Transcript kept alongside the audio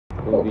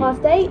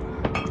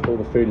8:15. All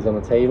the food is on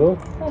the table.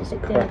 Perfect Just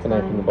dinner cracking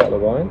open time. the bottle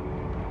of wine,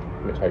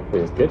 which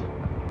hopefully is good.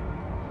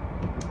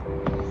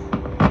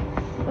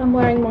 I'm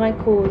wearing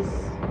Michael's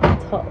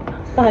top,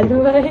 by the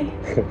way.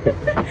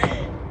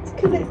 It's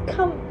because it's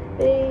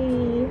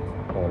comfy.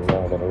 Oh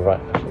no, I got a right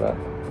after that.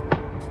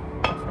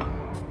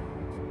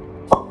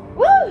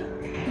 Woo!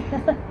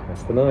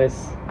 That's the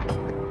noise.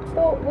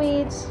 Thought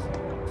we'd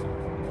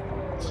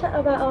chat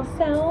about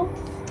ourselves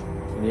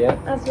Yeah.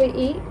 as we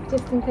eat,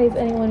 just in case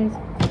anyone is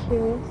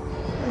curious.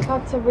 We've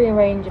had to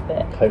rearrange a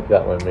bit. Hope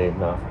that won't move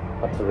now.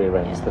 I had to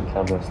rearrange Yeah. the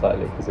camera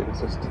slightly because it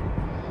was just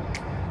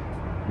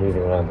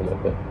moving around a little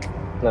bit.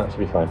 Now it should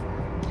be fine.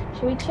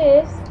 Shall we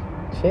cheers?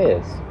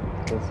 Cheers.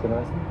 It's a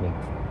nice evening.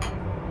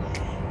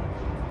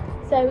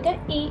 So we're going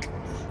to eat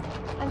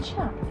and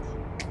chat.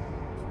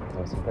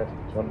 Have some bread. Do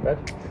you want bread?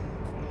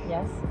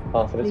 Yes.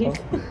 Half of this Please.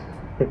 one?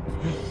 To be And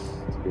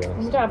we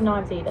honest. don't have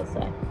knives either, so.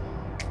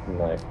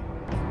 No.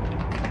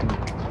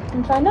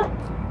 And try that.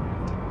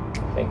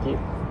 Thank you.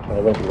 I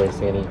won't be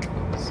wasting any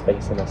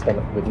space in my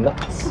stomach with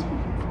nuts.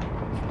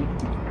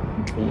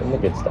 Eating the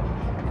good stuff.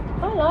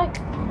 I like.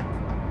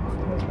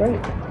 That's great.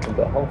 We've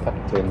got a whole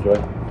packet to enjoy.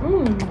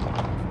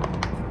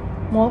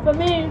 More for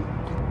me.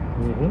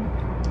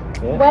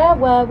 Yeah. Where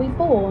were we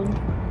born?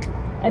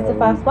 It's the Where were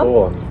first we one.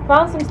 born?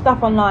 Found some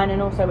stuff online,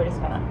 and also we're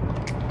just gonna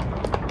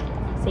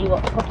see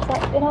what pops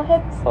up in our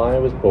heads. I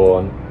was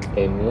born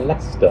in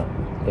Leicester,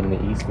 in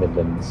the East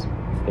Midlands,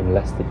 in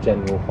Leicester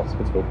General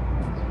Hospital.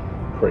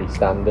 Pretty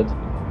standard,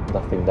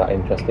 nothing that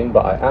interesting,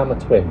 but I am a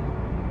twin.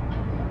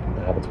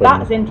 I have a twin.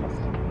 That's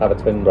interesting. I have a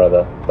twin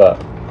brother,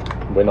 but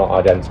we're not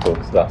identical,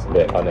 so that's a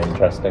bit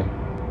uninteresting.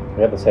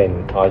 We have the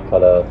same eye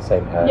colour, the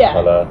same hair Yeah.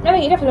 colour. I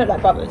mean, you definitely look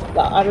like brothers,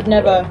 but I would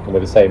never. And we're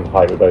the same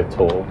height, we're both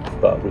tall,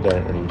 but we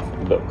don't really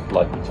look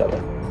like each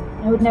other.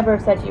 I would never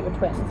have said you were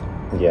twins.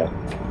 Yeah.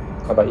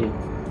 How about you?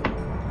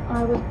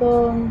 I was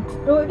born.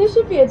 Oh, this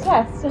should be a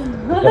test.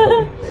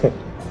 It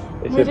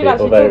We should did be,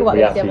 actually although talk about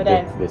we this the actually other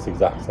day. did this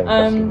exact same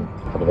question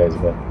a couple of days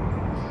ago.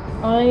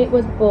 I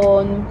was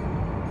born.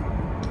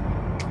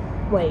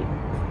 Wait.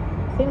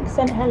 I think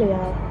St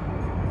Helier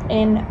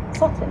in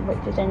Sutton, which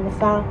is in the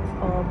south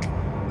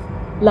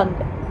of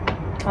London,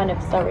 kind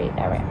of Surrey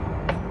area.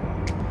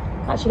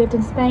 Actually lived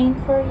in Spain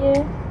for a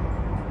year.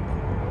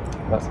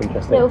 That's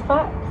interesting. Little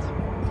fact.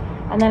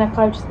 And then I've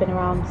kind of just been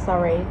around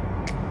Surrey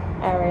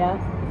area.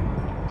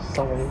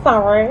 Sorry.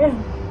 Surrey.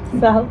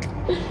 So,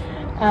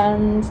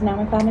 and now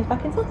my family's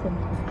back in Sutton.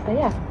 So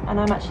yeah, and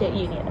I'm actually at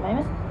uni at the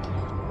moment.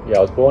 Yeah,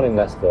 I was born in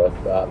Leicester,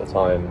 but at the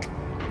time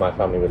my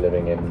family were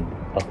living in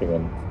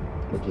Uppingham,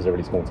 which is a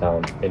really small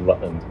town in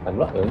Rutland. And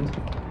Rutland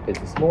is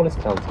the smallest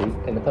county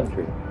in the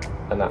country.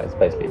 And that is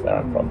basically where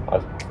I'm from. I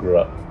grew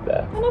up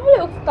there. Another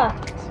little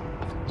fact.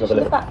 Just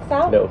Another the facts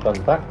out. little fun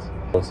fact.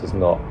 This is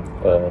not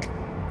a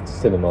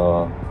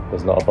cinema,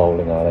 there's not a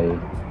bowling alley.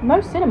 No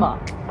cinema.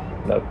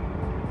 No.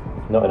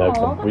 Not in Oh,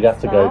 Oakham. that's We'd have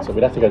to go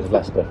sad. to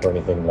Leicester for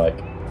anything like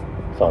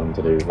fun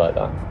to do like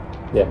that.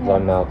 Yeah, because Yeah.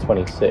 I'm now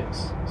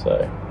 26,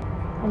 so.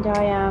 And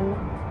I am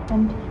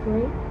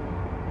 23.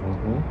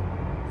 Mhm.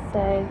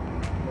 So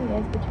 3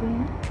 years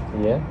between us.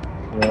 Yeah.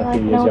 You're a Like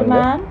few an years old younger.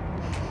 man.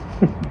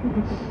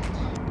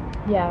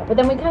 Yeah, but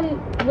then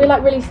we're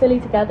like really silly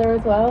together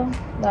as well.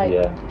 Like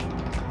Yeah.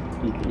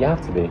 You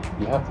have to be.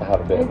 You have to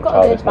have a bit we've of a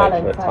got a good childish nature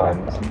balance, at I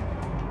times. reckon.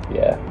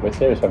 Yeah, we're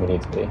serious when we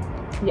need to be,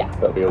 Yeah.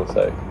 but we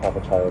also have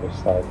a childish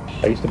side.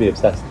 I used to be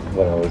obsessed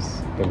when I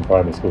was in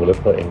primary school of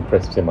putting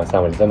crisps in my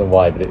sandwiches. I don't know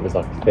why, but it was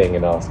like a thing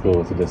in our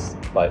school to just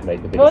like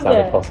make the biggest Was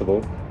sandwich it?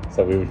 possible.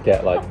 So we would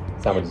get like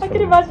sandwiches I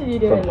can imagine you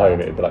doing from home.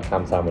 that. It would be like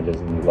ham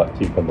sandwiches and like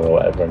cucumber or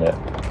whatever in it.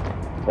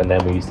 And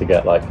then we used to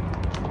get like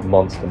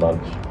Monster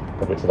Munch,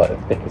 which is like the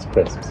thickest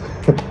crisps,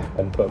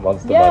 and put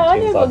Monster Yeah, I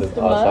Munch know inside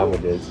Monster our Munch.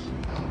 sandwiches.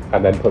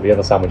 And then put the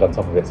other sandwich on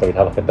top of it, so we'd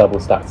have like a double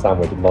stacked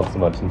sandwich with Monster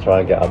Munch and try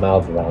and get our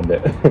mouths around it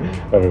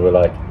when we were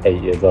like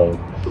 8 years old.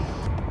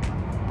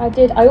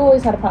 I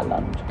always had a packed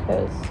lunch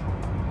because,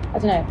 I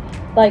don't know,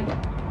 like,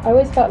 I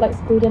always felt like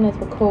school dinners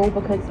were cool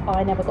because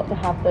I never got to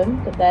have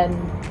them, but then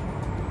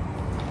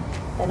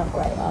they're not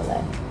great, are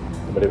they?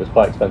 But it was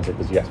quite expensive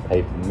because you had to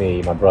pay for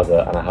me, my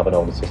brother, and I have an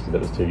older sister that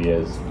was 2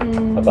 years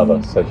above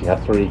us, so she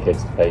had 3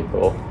 kids to pay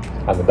for.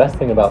 And the best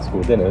thing about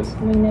school dinners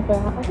We never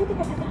had, I don't think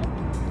I've ever had.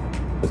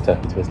 was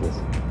turkey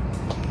twizzlers.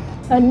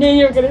 I knew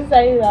you were going to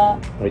say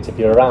that. Which if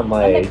you're around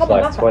my And they age, come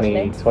like back, 20,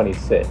 actually.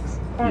 26,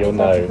 Apparently you'll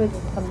turkey know,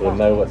 twizzlers come you'll back.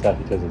 know what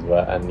turkey twizzlers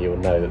were, and you'll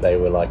know that they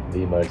were like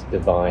the most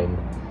divine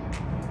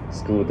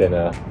school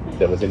dinner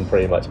that was in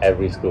pretty much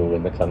every school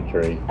in the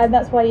country And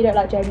that's why you don't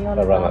like Jamie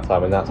Oliver. around that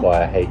time, and that's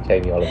why I hate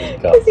Jamie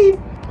Oliver's guts. 'Cause he-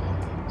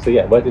 So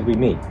yeah, where did we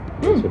meet?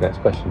 That's the next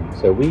question.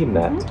 So we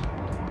met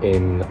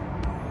in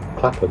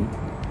Clapham,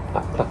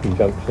 at Clapham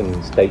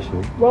Junction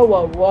Station. Whoa,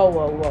 whoa, whoa,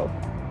 whoa, whoa.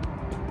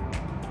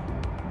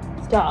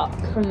 Start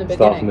from the beginning.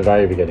 Start from the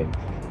very beginning.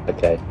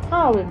 Okay.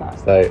 How we met.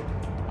 So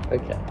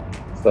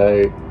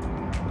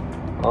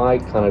I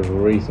kind of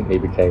recently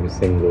became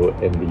single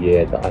in the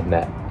year that I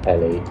met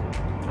Ellie,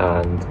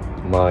 and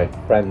my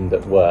friend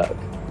at work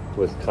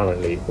was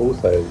currently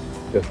also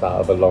just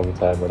out of a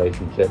long-term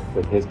relationship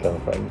with his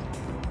girlfriend,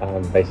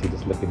 and basically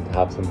just looking to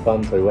have some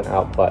fun. So we went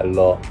out quite a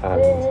lot,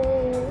 and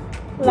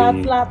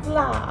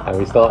and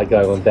we started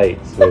going on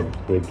dates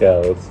with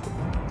girls.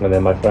 And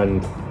then my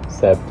friend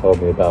Seb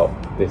told me about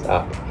this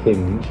app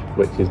Hinge,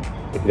 which is,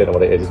 if you don't know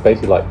what it is, it's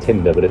basically like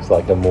Tinder, but it's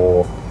like a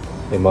more,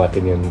 in my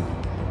opinion,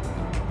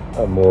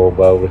 a more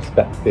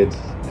well-respected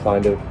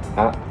kind of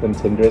app than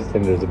Tinder is.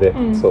 Tinder is a bit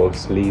sort of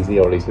sleazy,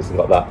 or at least it's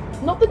got that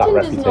not that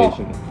Tinder's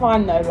reputation. Not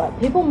fine though. Like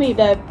people meet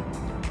their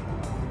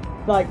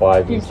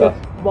wives and stuff.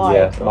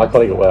 Wives. Yeah, my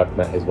colleague at work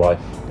met his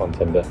wife on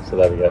Tinder, so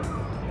there we go.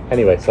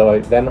 Anyway, so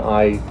then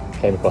I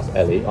came across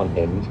Ellie on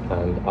Hinge,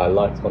 and I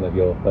liked one of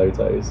your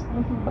photos.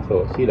 I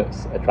thought she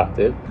looks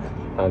attractive,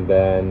 and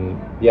then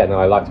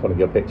I liked one of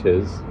your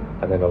pictures,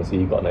 and then obviously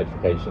you got a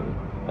notification,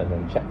 and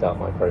then checked out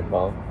my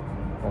profile,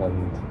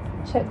 and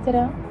checked it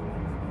out.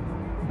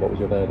 What was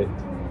your verdict?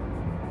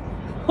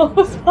 What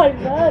was my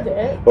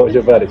verdict? What was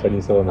your verdict when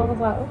you saw me? I was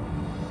like, oh,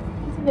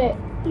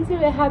 he's a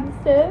bit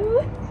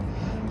handsome.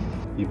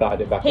 You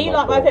batted it back. He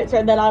liked my picture,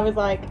 and then I was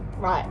like,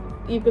 right,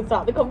 you can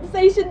start the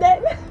conversation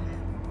then.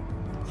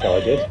 So I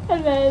did.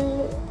 And then,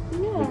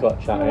 we got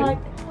chatting. You're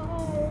like,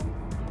 hi,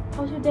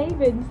 how's your day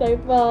been so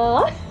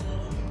far?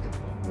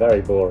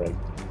 Very boring.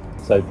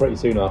 So pretty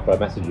soon after I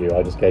messaged you,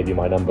 I just gave you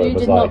my number. You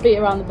did not beat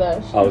around the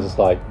bush. I was just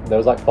like, there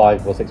was like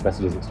 5 or 6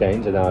 messages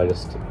exchanged, and then I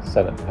just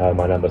sent her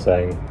my number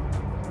saying,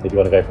 if you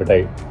want to go for a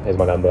date, here's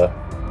my number,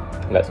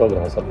 let's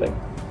organise something.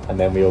 And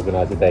then we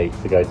organised a date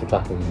to go to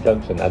Clapham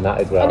Junction, and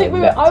that is where I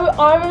met.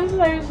 I was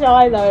so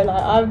shy though,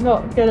 like I'm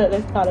not good at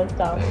this kind of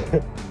stuff.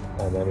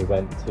 And then we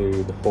went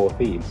to the Four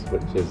Thieves,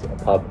 which is a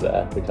pub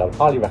there, which I would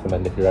highly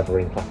recommend if you're ever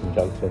in Clapham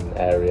Junction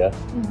area.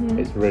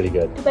 It's really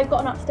good. Because they've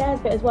got an upstairs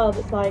bit as well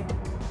that's like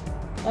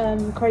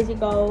crazy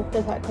golf,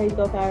 there's like crazy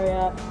golf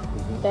area.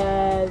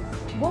 There's,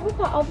 what was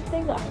that other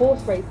thing, like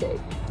horse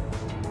racing?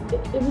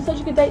 It was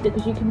such a good date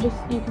because you can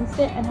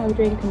sit and have a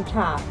drink and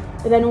chat,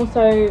 but then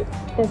also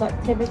there's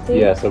activity.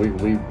 Yeah, so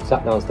we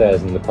sat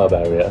downstairs in the pub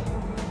area,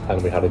 and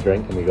we had a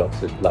drink, and we got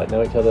to like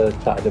know each other,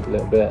 chatted a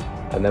little bit,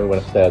 and then we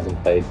went upstairs and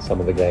played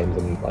some of the games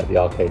and like the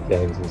arcade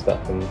games and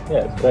stuff, and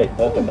yeah, it's great,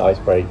 perfect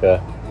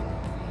icebreaker.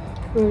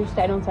 We were just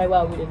getting on so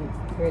well, we didn't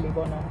really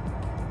want to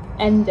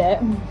end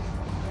it.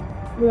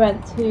 We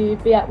went to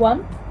be at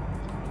one.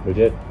 We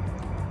did.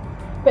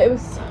 But it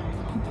was so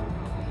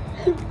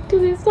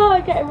because it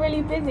started getting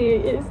really busy.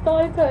 It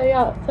started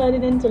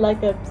turning into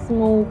like a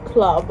small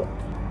club.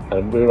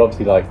 And we were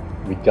obviously like,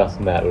 we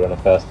just met, we were on a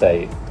first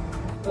date.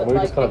 But we were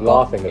just kind of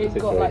laughing at the situation.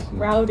 It got like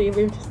rowdy,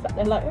 we were just sat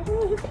there like,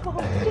 oh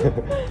god.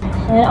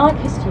 And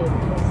I kissed you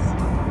because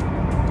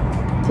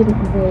I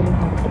didn't really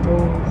have the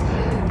balls.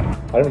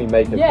 I don't really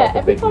make a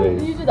proper big move. Every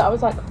time you did that, I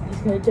was like,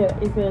 he's going to do it,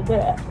 he's going to do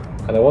it.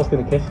 And I was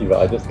going to kiss you, but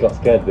I just got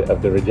scared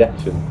of the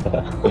rejection.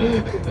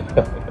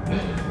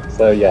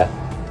 So yeah,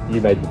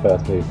 you made the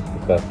first move,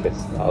 the first kiss,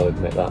 I'll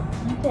admit that.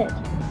 I did,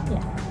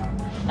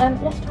 yeah.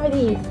 Let's try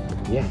these.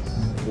 Yes,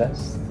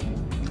 let's.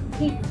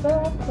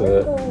 Pizza.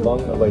 The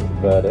long-awaited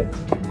verdict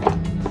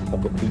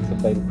of the pizza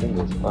flavoured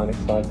Pringles. I'm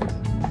excited.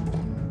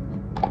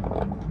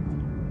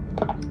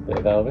 Bit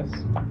of Elvis.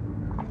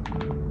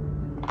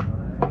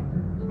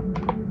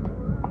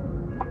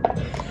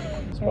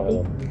 Let's try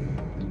them.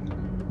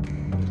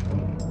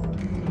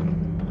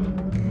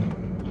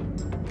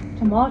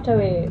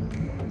 Tomatoey.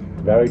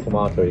 Very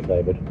tomatoey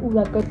flavoured. Ooh,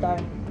 they're good though.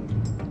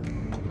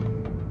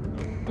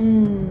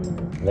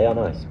 They are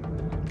nice.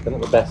 They're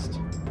not the best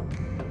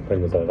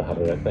Pringles I've ever had,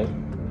 I don't think,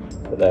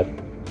 but they're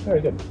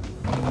very good.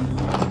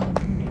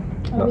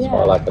 That's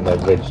what I like when they're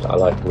ridged. I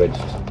like ridged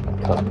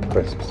cut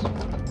crisps.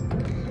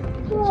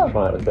 Let's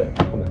try it with a bit of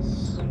hummus.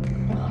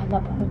 Oh, I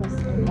love hummus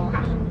so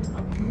much.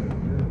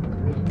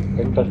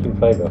 Interesting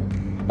flavour.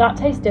 That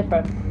tastes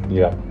different.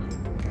 Yeah.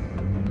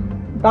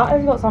 That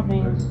has got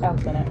something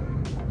else in it.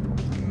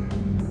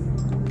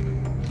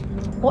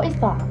 What is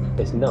that?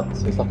 It's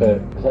nuts. It's like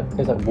it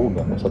tastes like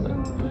walnut or something.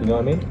 You know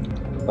what I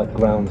mean? Like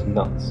ground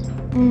nuts.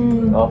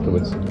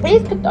 Afterwards. It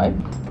is good though.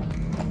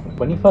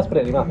 When you first put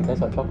it in your mouth, it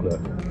tastes like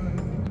chocolate.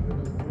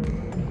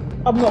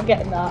 I'm not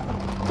getting that.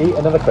 Eat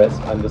another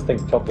crisp and just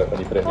think chocolate when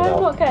you put it in your mouth.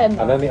 I'm not getting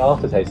that. And then the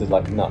aftertaste is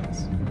like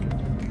nuts.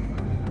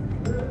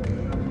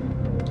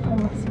 Oh,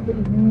 that's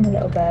really mean a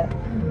little bit.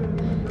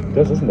 It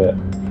does, isn't it?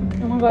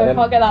 Oh my god, I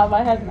can't get that out of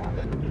my head now.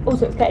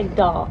 Also, it's getting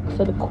dark,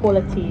 so the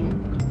quality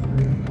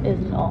is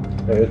not.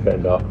 It is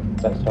getting dark.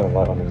 Let's turn the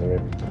light on in the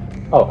room.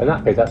 Oh, in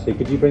that case, actually,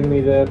 could you bring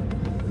me the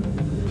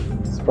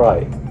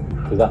Sprite?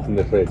 Because that's in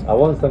the fridge. I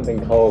want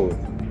something cold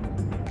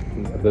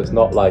that's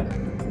not like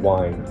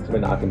wine.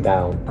 Something that I can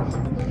down.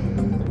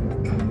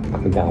 I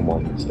can down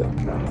wine still.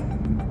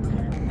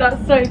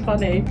 That's so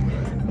funny.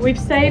 We've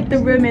saved the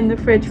room in the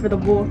fridge for the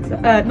water.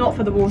 Not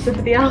for the water,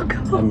 for the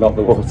alcohol. And not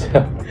the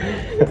water.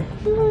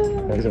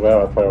 These are where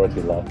our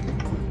priorities lie.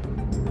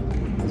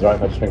 Is it right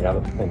if I just drink out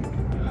of the thing?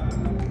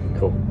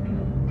 Cool.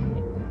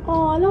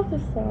 Oh, I love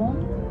this song.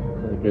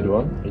 That's a good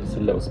one. It's just a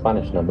little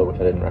Spanish number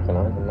which I didn't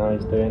recognise, and now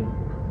he's doing.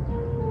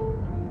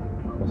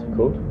 What's it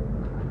called?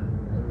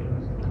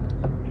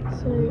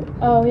 So,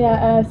 oh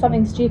yeah,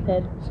 Something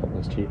Stupid.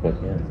 Something Stupid,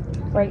 yeah.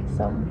 Great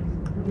song.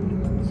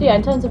 So yeah,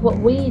 in terms of what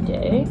we do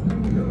you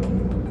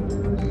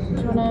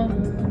wanna?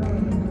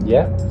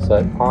 Yeah,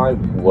 so I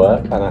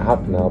work, and I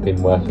have now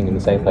been working in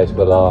the same place for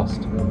the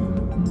last, I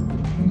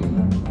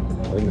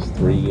think it's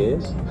 3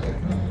 years.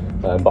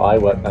 But I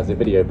work as a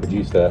video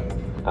producer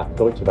at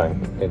Deutsche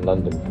Bank in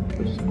London,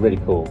 which is really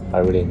cool. I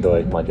really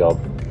enjoy my job.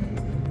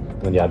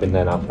 And yeah, I've been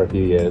there now for a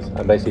few years.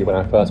 And basically when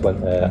I first went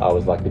there, I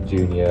was like a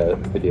junior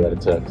video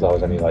editor because I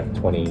was only like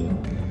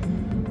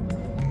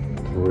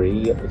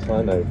 23 at the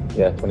time. No,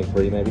 yeah,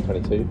 23 maybe,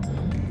 22.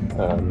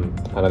 And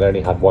I'd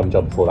only had one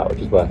job before that, which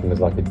was working as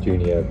like a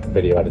junior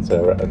video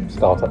editor at a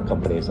startup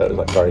company, so it was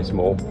like very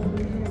small.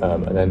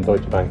 And then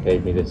Deutsche Bank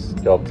gave me this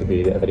job to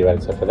be a video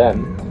editor for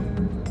them.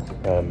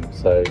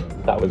 So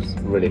that was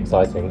really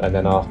exciting. And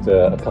then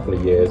after a couple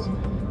of years,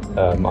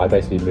 I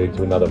basically moved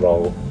to another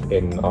role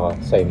in our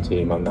same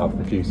team. I'm now the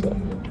producer.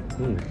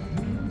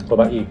 What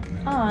about you?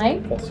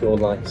 What's your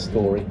life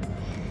story?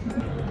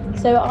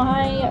 So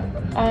I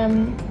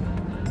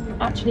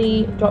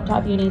actually dropped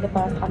out of uni the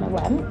first time I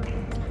went.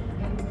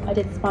 I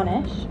did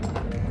Spanish,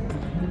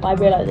 but I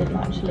realised I didn't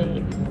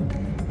actually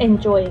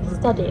enjoy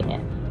studying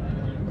it.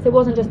 So it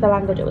wasn't just the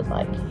language, it was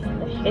like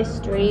the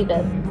history,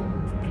 the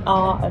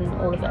art and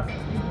all of it.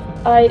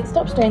 I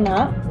stopped doing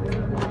that,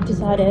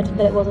 decided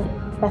that it wasn't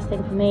the best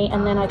thing for me,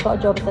 and then I got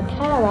a job as a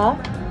carer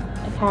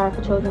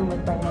for children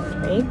with brain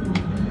injury,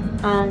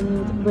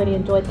 and really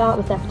enjoyed that.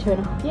 Was there for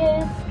 2.5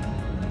 years,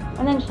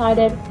 and then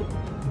decided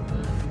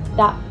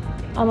that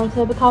I wanted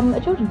to become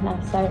a children's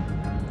nurse. So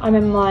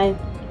I'm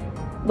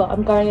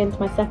going into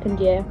my 2nd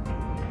year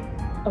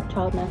of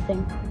child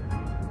nursing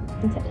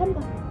in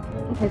September.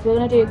 Okay, so we're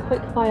going to do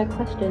quick fire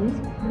questions.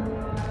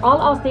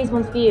 I'll ask these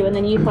ones for you and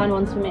then you find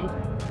ones for me.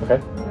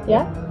 Okay.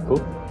 Yeah?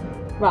 Cool.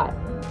 Right.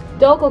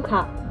 Dog or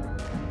cat?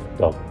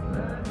 Dog.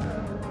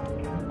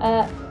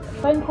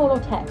 Phone call or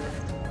text?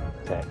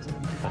 Text.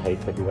 I hate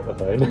picking up the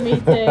phone. Me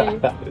too.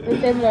 We're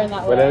similar in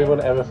that way. When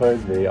anyone ever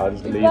phones me, I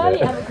just leave it. We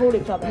barely ever call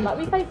each other. Like,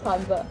 we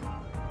FaceTime, but...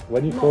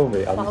 When you call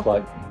me, I'm just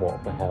like,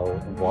 what the hell?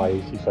 Why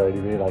is she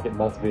phoning me? Like, it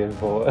must be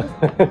important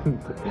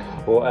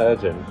or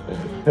urgent.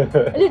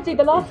 Literally,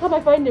 the last time I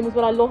phoned him was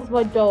when I lost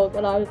my dog,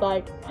 and I was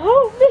like,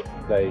 help me!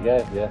 There you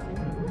go, yeah.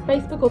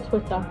 Facebook or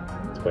Twitter?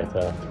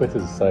 Twitter.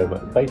 Twitter's so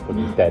much. Facebook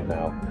is dead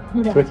now.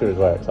 Yeah. Twitter is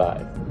where it's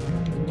at.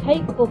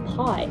 Cake or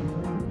pie?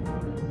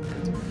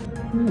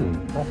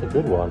 That's a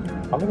good one.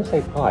 I'm going to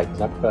say pie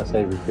because I prefer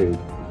savoury food.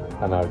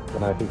 And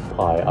when I think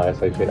pie, I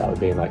associate that with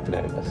being like, you know,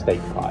 a steak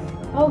pie.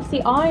 Oh,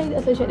 see, I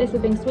associate this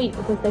with being sweet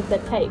because they've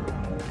said cake.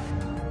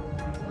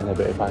 I know,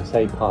 but if I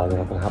say pie, then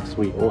I can have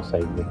sweet or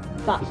savoury. You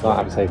can't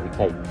have a savoury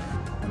cake.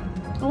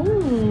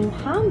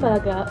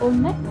 Hamburger or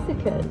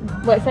Mexican?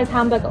 Well, it says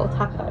hamburger or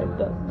taco,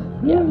 but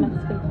yeah,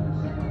 Mexican.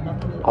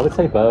 I would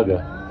say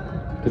burger.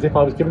 Because if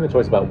I was given the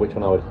choice about which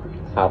one I would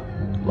have,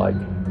 like,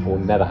 or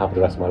never have for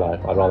the rest of my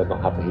life, I'd rather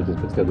not have fajitas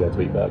but still be able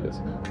to eat burgers.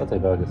 I'd say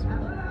burgers.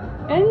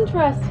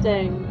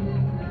 Interesting.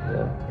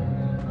 Yeah.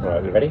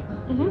 Alright, you ready?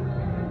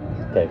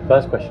 Okay,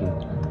 first question.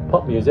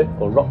 Pop music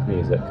or rock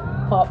music?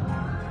 Pop.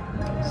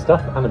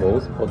 Stuffed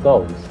animals or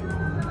dolls?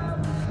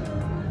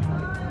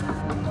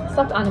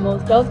 Stuffed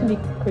animals. Dolls can be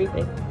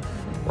creepy.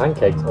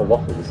 Pancakes or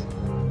waffles?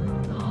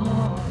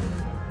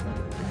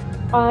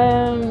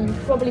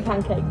 Probably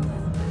pancakes.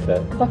 Okay.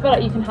 Because I feel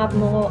like you can have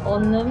more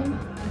on them.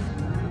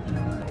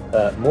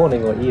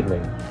 Morning or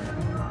evening?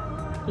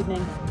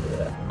 Evening.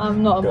 Yeah.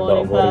 I'm not a You're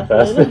morning, not a morning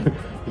person.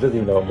 He doesn't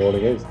even know what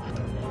morning is.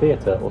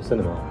 Theatre or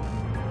cinema?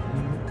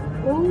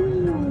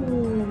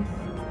 Ooh.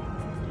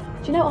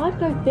 Do you know, I'd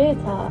go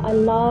theatre. I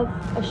love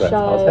a show.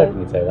 I was hoping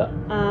you'd say that.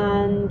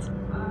 And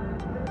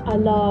I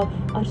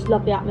just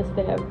love the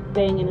atmosphere of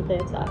being in a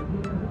theatre.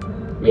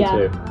 Me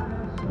too.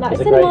 Like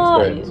It's a cinema,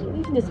 great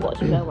experience. you can just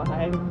watch a film at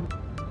home.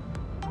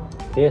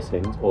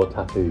 Piercings or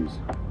tattoos?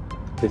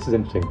 This is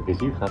interesting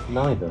because you have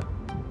neither.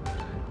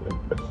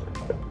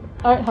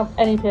 I don't have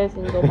any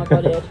piercings on my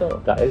body at all.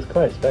 That is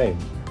quite strange.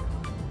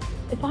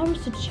 If I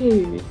was to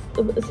choose,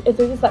 is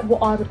this like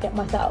what I would get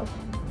myself?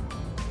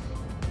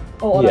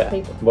 Or other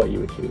people? What you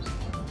would choose.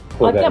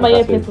 I'd get my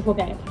ear pierced before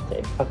getting a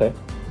tattoo. Okay.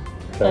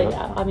 So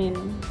yeah, I mean,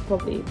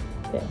 probably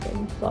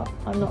piercings, but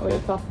I'm not really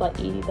fussed like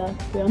either,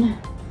 to be honest.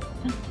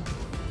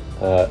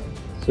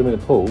 Swim in a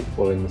pool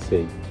or in the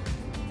sea?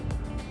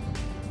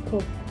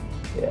 Cool.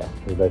 Yeah,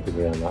 we both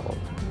agree on that one.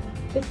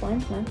 It's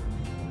fine, no?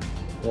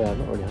 Yeah, I've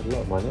not really had a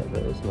lot of mine yet,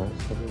 but it's nice.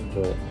 I really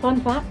enjoy it.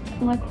 Fun fact,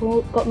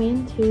 Michael got me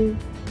into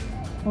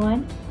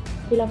wine.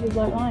 He loves his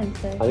white wine,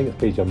 so... I think it's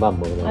pleased your mum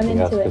more than I'm anything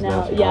else. into it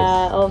now. She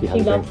has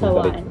loves her drinking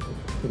wine.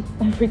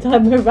 Every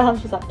time we're around,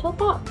 she's like,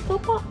 top up,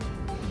 top up.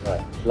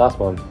 Right, last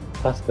one.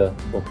 Pasta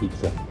or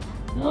pizza?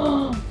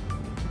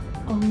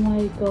 Oh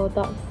my god,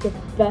 that's the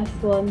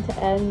best one to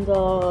end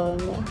on.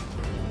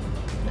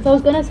 Because I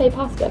was going to say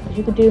pasta, because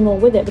you could do more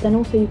with it, but then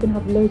also you can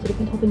have loads of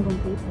different toppings on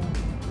pizza.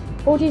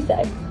 What would you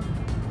say?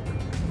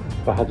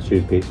 If I had to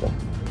choose pizza.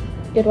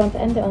 Good one to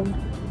end it on.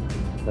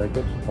 Very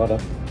good. Well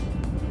done.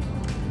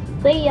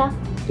 See ya!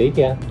 See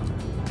ya.